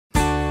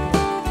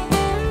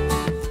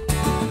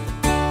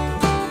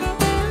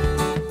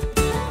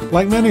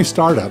Like many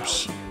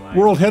startups,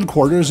 World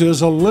Headquarters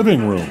is a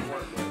living room,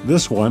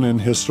 this one in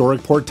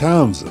historic Port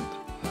Townsend.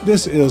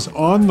 This is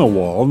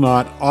on-the-wall,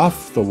 not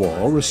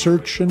off-the-wall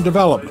research and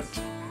development.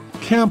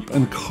 Camp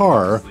 &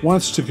 Car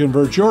wants to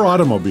convert your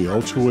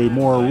automobile to a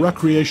more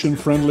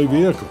recreation-friendly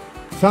vehicle.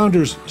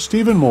 Founders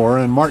Stephen Moore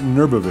and Martin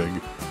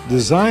Nurbevig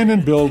design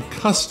and build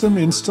custom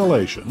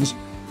installations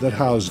that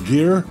house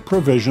gear,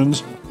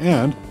 provisions,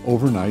 and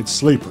overnight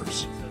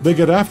sleepers. They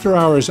get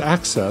after-hours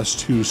access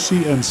to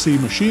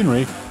CNC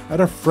machinery at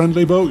a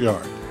friendly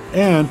boatyard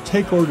and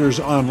take orders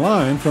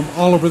online from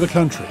all over the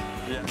country.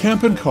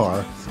 Camp &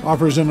 Car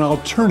offers an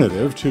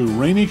alternative to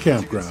rainy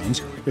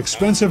campgrounds,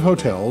 expensive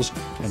hotels,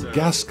 and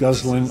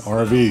gas-guzzling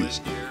RVs.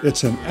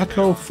 It's an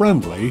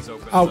eco-friendly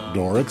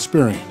outdoor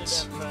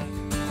experience.